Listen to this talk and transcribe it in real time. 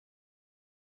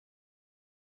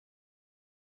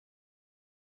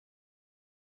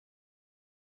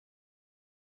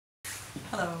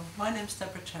Hello, my name's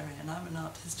Deborah Cherry and I'm an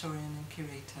art historian and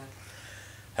curator.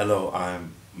 Hello,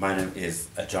 my name is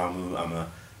Ajamu. I'm a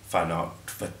fine art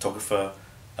photographer,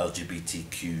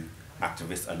 LGBTQ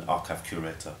activist and archive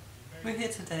curator. We're here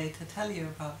today to tell you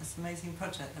about this amazing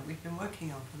project that we've been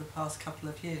working on for the past couple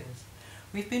of years.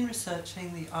 We've been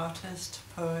researching the artist,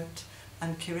 poet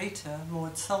and curator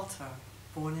Maud Sulter,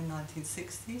 born in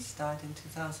 1960s, died in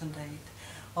 2008,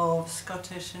 of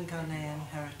Scottish and Ghanaian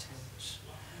heritage.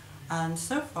 And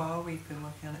so far we've been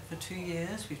working on it for 2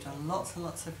 years. We've done lots and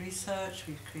lots of research,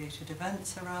 we've created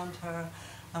events around her,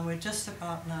 and we're just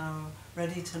about now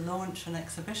ready to launch an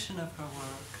exhibition of her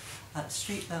work at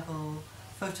Street Level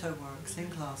Photo Works in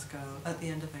Glasgow at the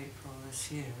end of April this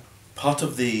year. Part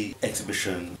of the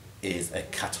exhibition is a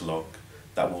catalogue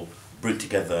that will bring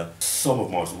together some of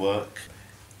Maud's work.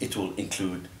 It will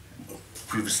include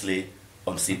previously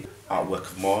unseen artwork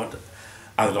of Maud,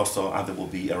 and also there will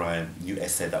be a new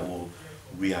essay that will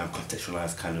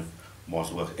contextualize kind of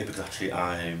Maud's work. Because actually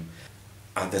and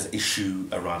there's an issue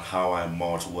around how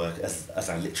Maud's work as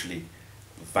I literally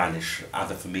vanish.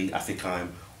 And for me, I think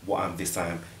what this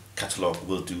catalogue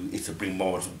will do is to bring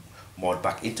Maud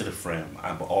back into the frame,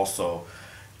 but also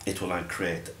it will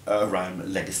create a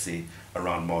legacy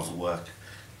around Maud's work,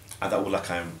 and that will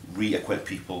reacquaint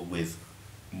people with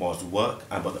Maud's work,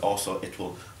 but also it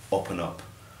will open up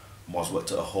Maud's work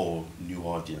to a whole new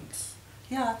audience.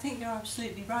 Yeah, I think you're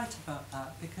absolutely right about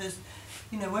that, because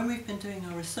when we've been doing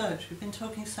our research, we've been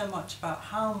talking so much about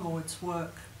how Maud's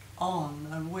work on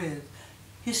and with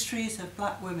histories of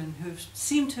black women who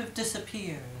seem to have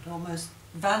disappeared, almost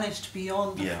vanished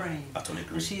beyond the frame. I totally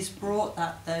agree. And she's brought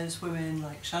those women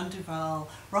like Jeanne Duval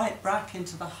right back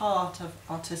into the heart of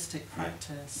artistic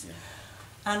practice. Yeah.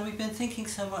 And we've been thinking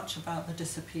so much about the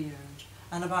disappeared,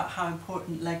 and about how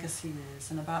important legacy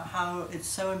is, and about how it's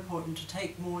so important to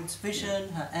take Maud's vision,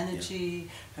 her energy,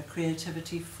 her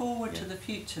creativity forward to the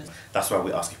future. That's why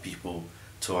we're asking people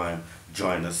to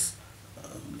join us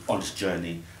on this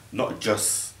journey, not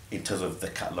just in terms of the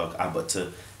catalogue, but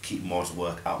to keep Maud's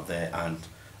work out there and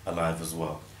alive as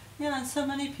well. Yeah, and so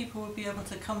many people will be able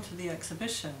to come to the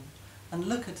exhibition and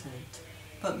look at it,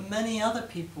 but many other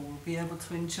people will be able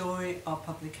to enjoy our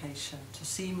publication, to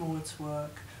see Maud's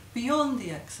work beyond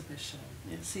the exhibition,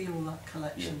 see all that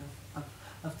collection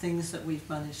of things that we've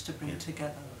managed to bring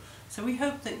together. So we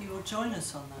hope that you will join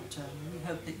us on that journey. We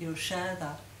hope that you'll share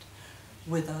that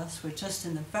with us. We're just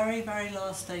in the very, very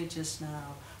last stages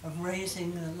now of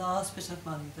raising the last bit of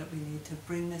money that we need to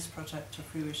bring this project to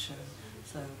fruition.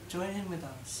 So join in with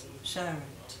us, share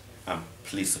it. And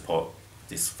please support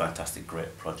this fantastic,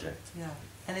 great project. Yeah,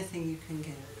 anything you can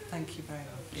give. Thank you very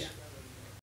much. Yeah.